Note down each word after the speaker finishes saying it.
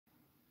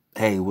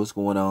Hey, what's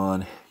going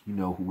on? You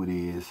know who it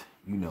is.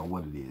 You know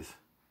what it is.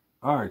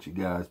 All right, you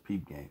guys,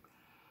 peep game.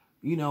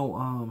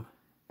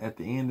 At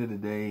the end of the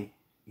day,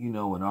 in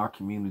our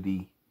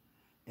community,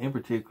 and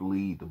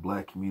particularly the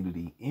black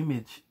community,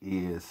 image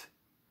is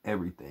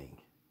everything.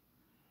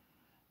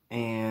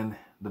 And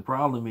the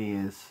problem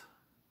is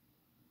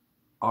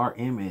our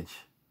image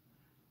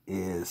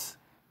is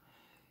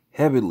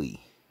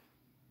heavily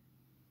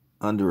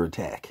under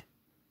attack.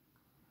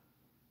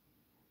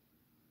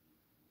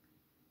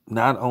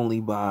 Not only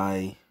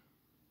by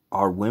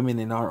our women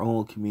in our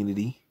own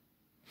community,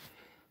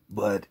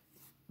 but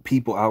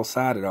people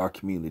outside of our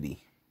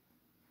community.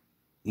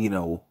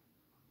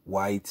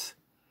 Whites,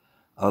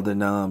 other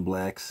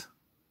non-blacks.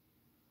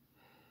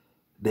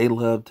 They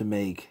love to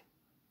make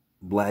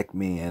black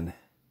men,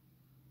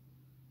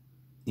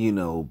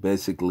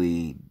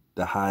 basically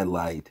the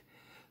highlight,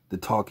 the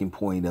talking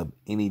point of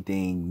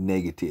anything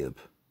negative.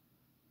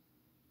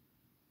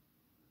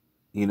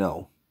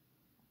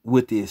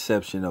 With the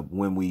exception of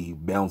when we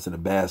bouncing a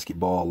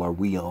basketball or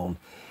we on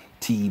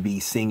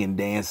TV singing,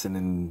 dancing,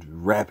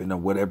 and rapping or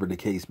whatever the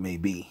case may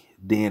be.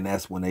 Then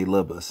that's when they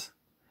love us.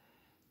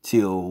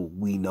 Till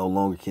we no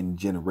longer can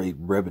generate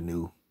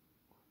revenue,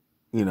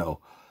 then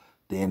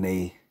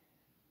they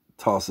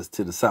toss us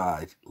to the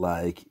side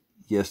like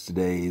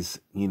yesterday's,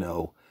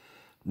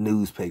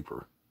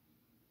 newspaper.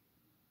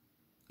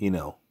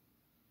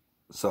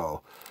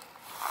 So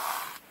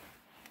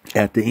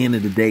at the end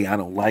of the day, I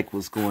don't like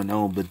what's going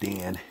on, but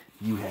then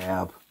you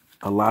have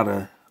a lot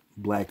of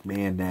black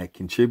men that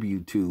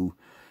contribute to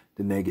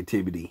the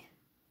negativity.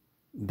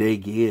 They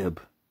give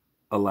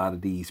a lot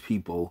of these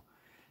people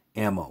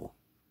ammo.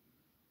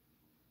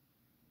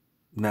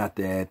 Not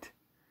that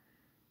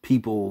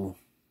people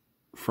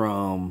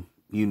from,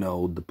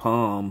 the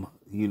palm,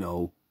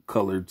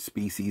 colored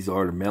species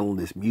or the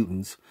melanin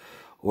mutants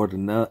or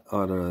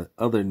the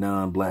other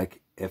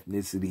non-black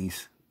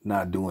ethnicities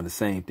not doing the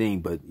same thing,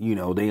 but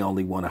they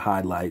only want to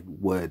highlight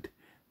what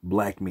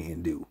black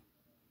men do.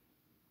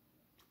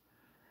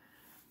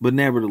 But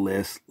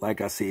nevertheless,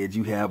 like I said,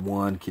 you have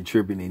one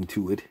contributing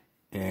to it,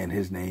 and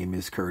his name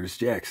is Curtis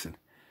Jackson.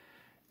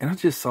 And I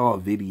just saw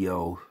a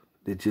video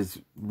that just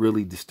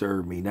really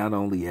disturbed me, not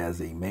only as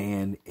a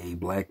man, a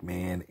black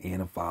man,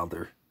 and a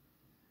father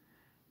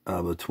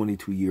of a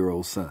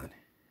 22-year-old son.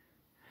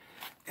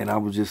 And I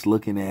was just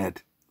looking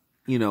at,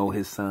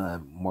 his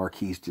son,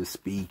 Marquis, just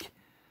speak.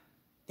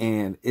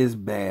 And it's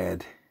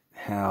bad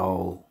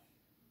how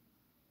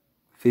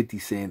 50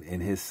 Cent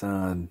and his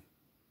son,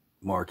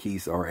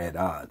 Marquis, are at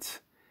odds.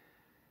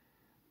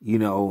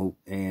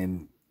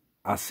 And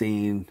I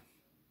seen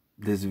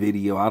this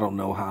video. I don't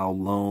know how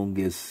long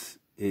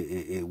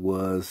it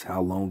was,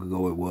 how long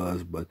ago it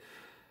was, but,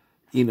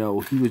 he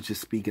was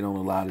just speaking on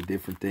a lot of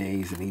different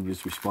things, and he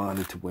was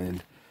responding to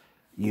when,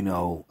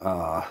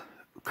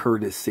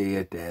 Curtis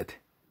said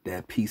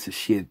that piece of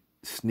shit,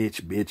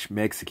 snitch, bitch,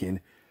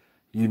 Mexican,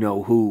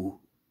 who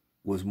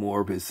was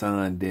more of his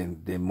son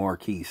than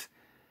Marquis.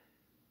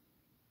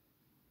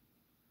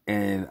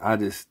 And I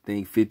just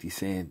think 50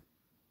 Cent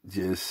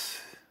just,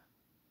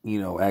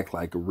 act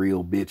like a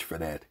real bitch for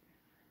that.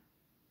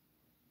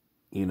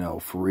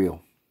 For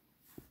real.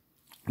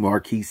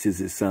 Marquis is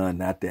his son,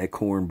 not that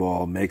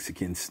cornball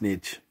Mexican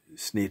snitch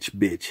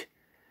bitch.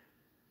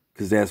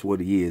 Because that's what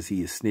he is.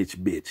 He is snitch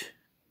bitch.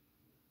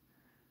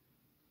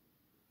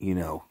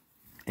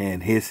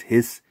 And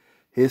his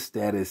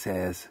status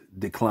has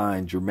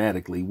declined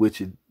dramatically,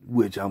 which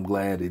I'm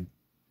glad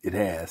it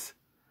has.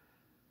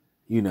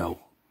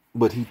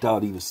 But he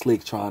thought he was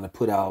slick trying to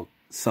put out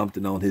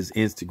something on his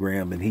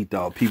Instagram, and he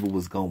thought people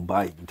was gonna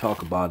bite and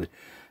talk about it.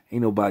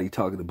 Ain't nobody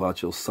talking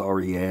about your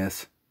sorry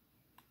ass.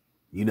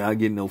 You're not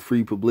getting no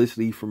free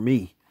publicity from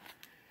me.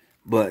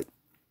 But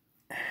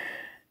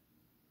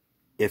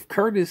if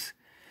Curtis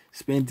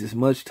spent as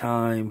much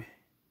time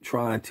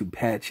trying to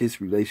patch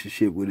his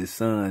relationship with his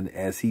son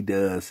as he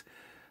does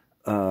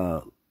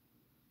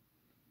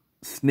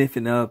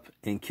sniffing up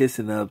and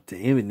kissing up to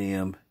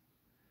Eminem,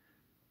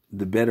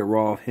 the better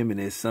off him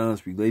and his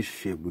son's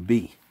relationship would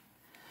be.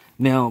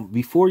 Now,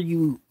 before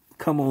you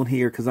come on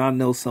here, because I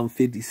know some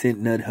 50 Cent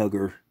nut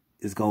hugger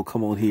is going to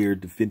come on here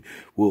and defend,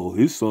 well,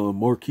 his son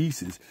Marquis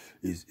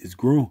is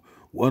grown.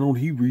 Why don't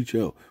he reach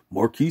out?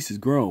 Marquis is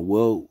grown.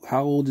 Well,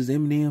 how old is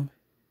Eminem?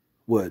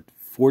 What,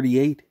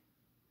 48?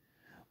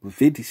 But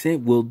 50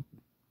 Cent will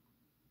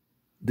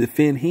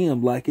defend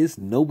him like it's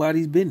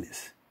nobody's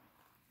business.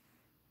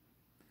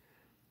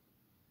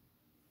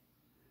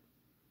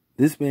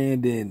 This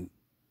man then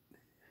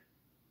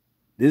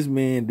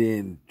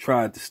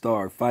tried to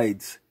start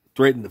fights,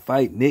 threatened to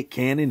fight Nick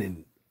Cannon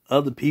and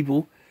other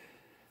people.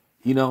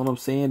 You know what I'm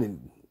saying?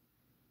 And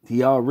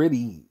he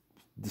already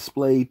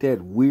displayed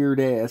that weird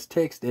ass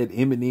text that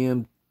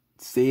Eminem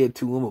said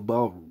to him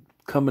about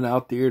coming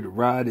out there to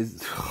ride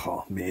his...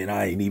 Oh, man,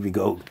 I ain't even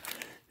go...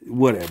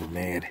 Whatever,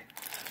 man.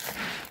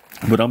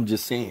 But I'm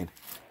just saying,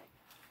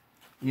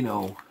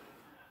 you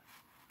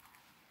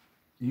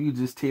can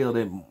just tell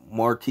that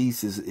Marquis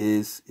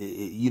is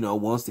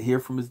wants to hear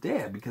from his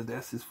dad because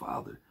that's his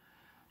father.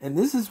 And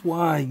this is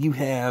why you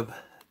have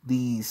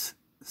these,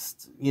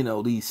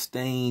 these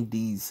stained,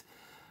 these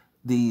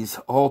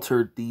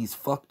altered, these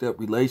fucked up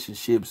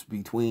relationships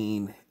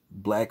between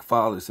black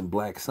fathers and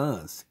black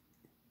sons.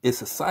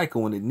 It's a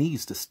cycle and it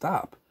needs to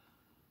stop.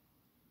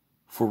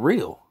 For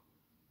real.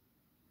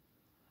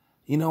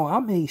 I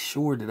made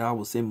sure that I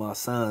was in my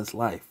son's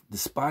life.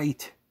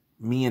 Despite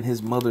me and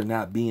his mother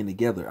not being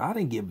together, I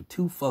didn't give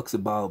two fucks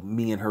about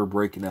me and her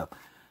breaking up.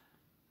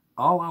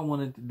 All I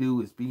wanted to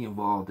do is be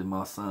involved in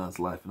my son's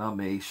life. And I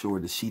made sure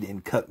that she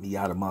didn't cut me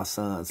out of my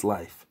son's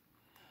life.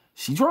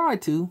 She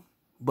tried to,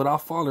 but I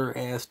fought her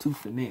ass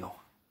tooth and nail.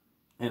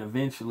 And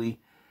eventually,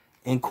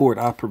 in court,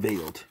 I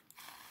prevailed.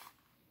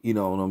 You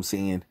know what I'm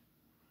saying?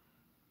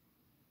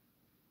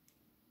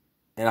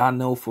 And I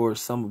know for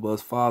some of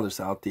us fathers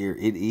out there,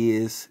 it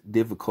is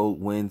difficult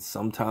when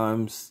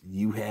sometimes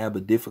you have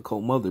a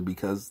difficult mother.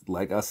 Because,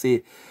 like I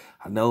said,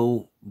 I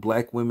know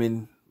black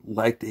women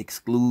like to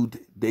exclude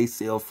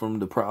themselves from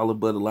the problem,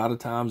 but a lot of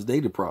times they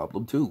the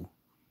problem too.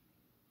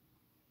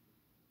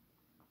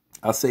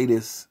 I say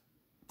this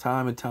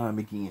time and time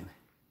again.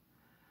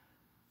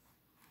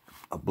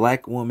 A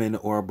black woman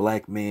or a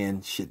black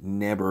man should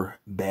never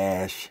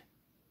bash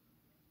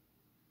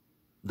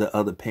the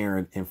other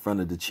parent in front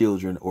of the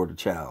children or the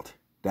child.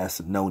 That's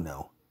a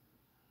no-no.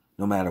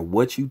 No matter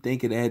what you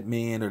think of that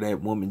man or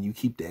that woman, you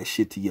keep that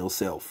shit to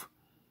yourself.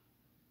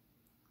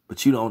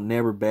 But you don't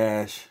never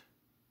bash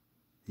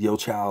your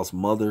child's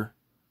mother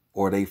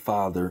or their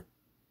father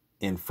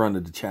in front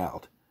of the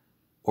child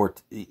or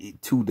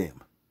to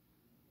them.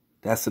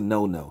 That's a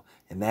no-no.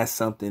 And that's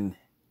something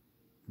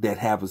that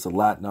happens a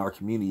lot in our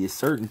community. It's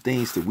certain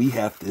things that we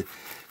have to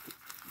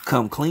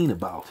come clean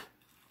about.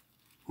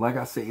 Like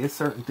I say, it's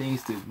certain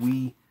things that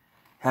we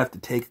have to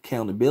take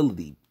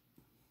accountability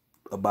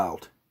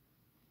about.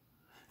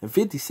 And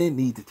 50 Cent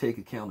needs to take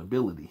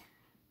accountability.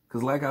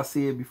 Because like I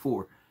said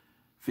before,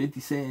 50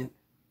 Cent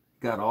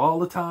got all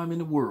the time in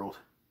the world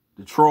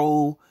to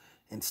troll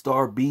and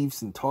start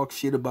beefs and talk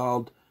shit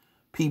about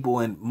people.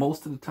 And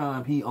most of the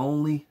time, he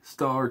only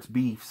starts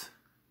beefs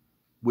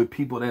with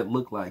people that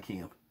look like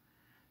him.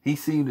 He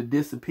seemed to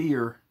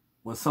disappear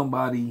when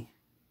somebody,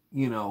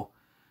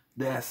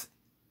 that's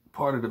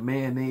part of the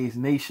mayonnaise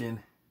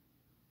nation,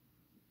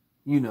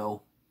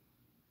 do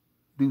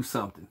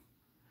something.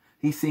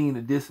 He seemed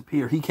to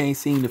disappear. He can't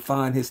seem to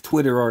find his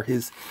Twitter or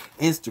his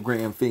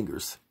Instagram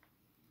fingers.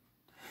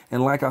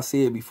 And like I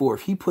said before,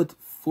 if he put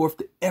forth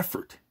the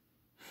effort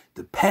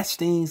to patch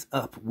things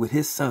up with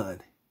his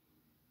son,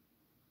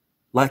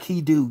 like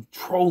he do,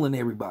 trolling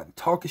everybody,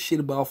 talking shit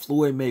about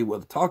Floyd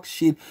Mayweather, talking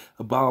shit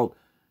about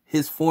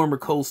his former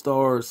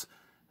co-stars,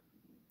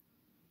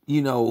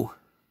 in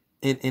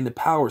the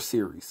Power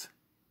series.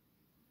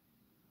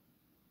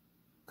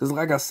 Because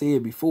like I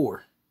said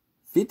before,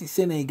 50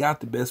 Cent ain't got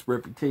the best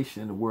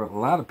reputation in the world. A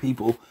lot of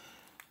people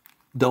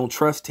don't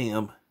trust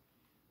him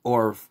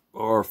or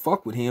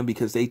fuck with him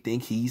because they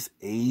think he's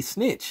a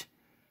snitch.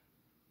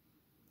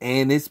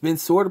 And it's been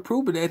sort of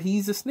proven that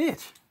he's a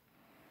snitch.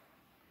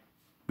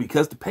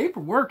 Because the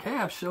paperwork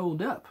have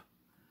showed up.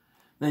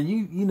 Now,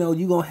 you going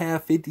to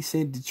have 50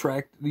 Cent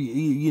detract,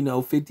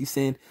 50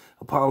 Cent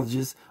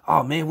apologists.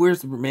 Oh, man,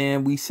 where's the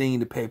man? We seen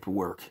the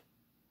paperwork.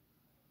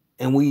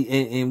 And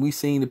we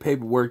seen the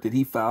paperwork that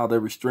he filed a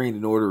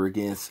restraining order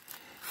against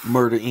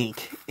Murder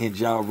Inc. and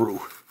Ja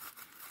Rule.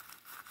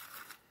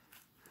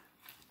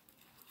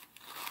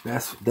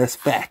 That's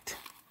fact.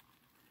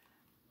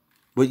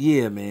 But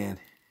yeah, man,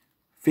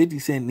 50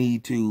 Cent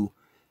need to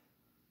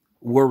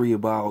worry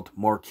about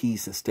Marquis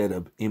instead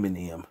of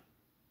Eminem.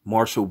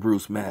 Marshall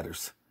Bruce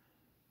Matters.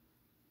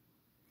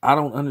 I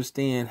don't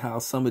understand how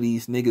some of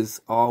these niggas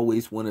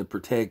always want to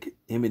protect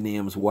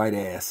Eminem's white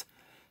ass.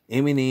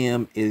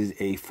 Eminem is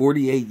a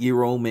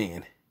 48-year-old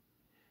man.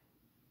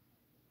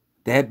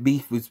 That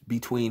beef was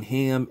between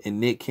him and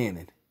Nick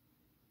Cannon.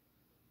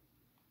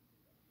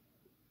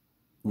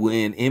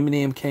 When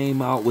Eminem came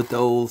out with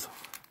those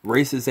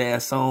racist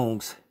ass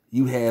songs,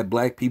 you had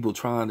black people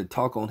trying to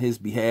talk on his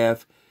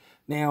behalf.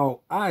 Now,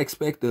 I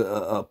expect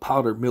a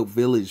Powder Milk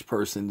Village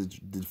person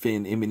to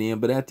defend Eminem,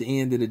 but at the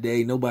end of the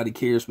day, nobody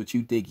cares what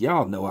you think.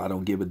 Y'all know I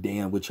don't give a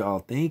damn what y'all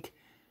think.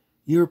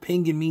 Your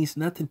opinion means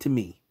nothing to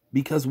me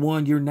because,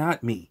 one, you're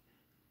not me.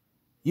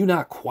 You're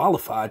not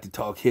qualified to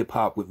talk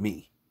hip-hop with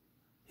me.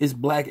 It's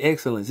black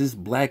excellence. It's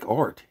black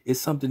art. It's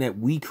something that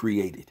we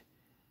created.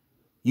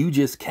 You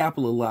just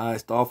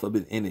capitalized off of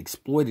it and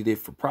exploited it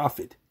for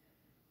profit.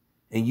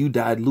 And you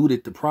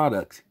diluted the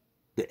product,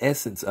 the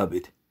essence of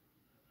it.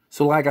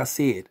 So like I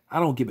said,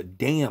 I don't give a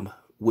damn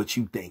what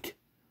you think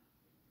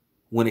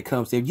when it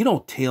comes to it. You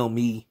don't tell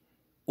me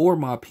or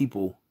my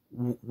people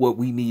what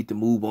we need to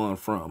move on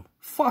from.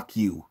 Fuck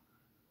you.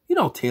 You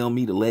don't tell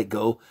me to let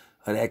go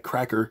of that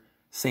cracker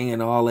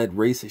saying all that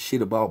racist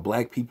shit about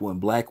black people and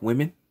black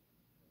women.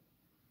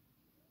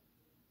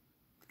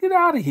 Get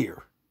out of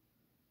here.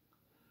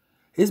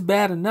 It's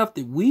bad enough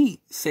that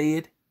we say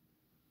it,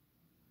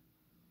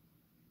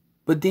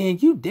 but then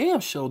you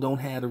damn sure don't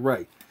have the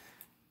right.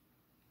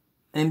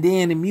 And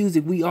then in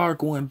music, we are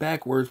going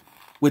backwards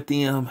with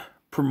them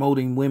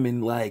promoting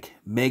women like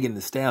Megan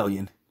Thee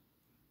Stallion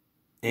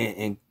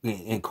and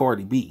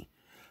Cardi B.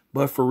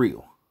 But for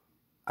real,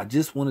 I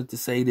just wanted to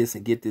say this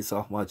and get this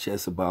off my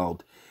chest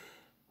about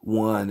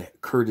one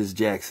Curtis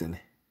Jackson.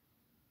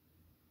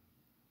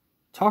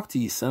 Talk to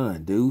your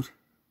son, dude.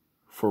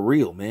 For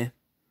real, man.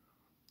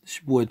 It's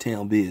your boy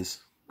Town Biz.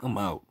 I'm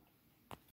out.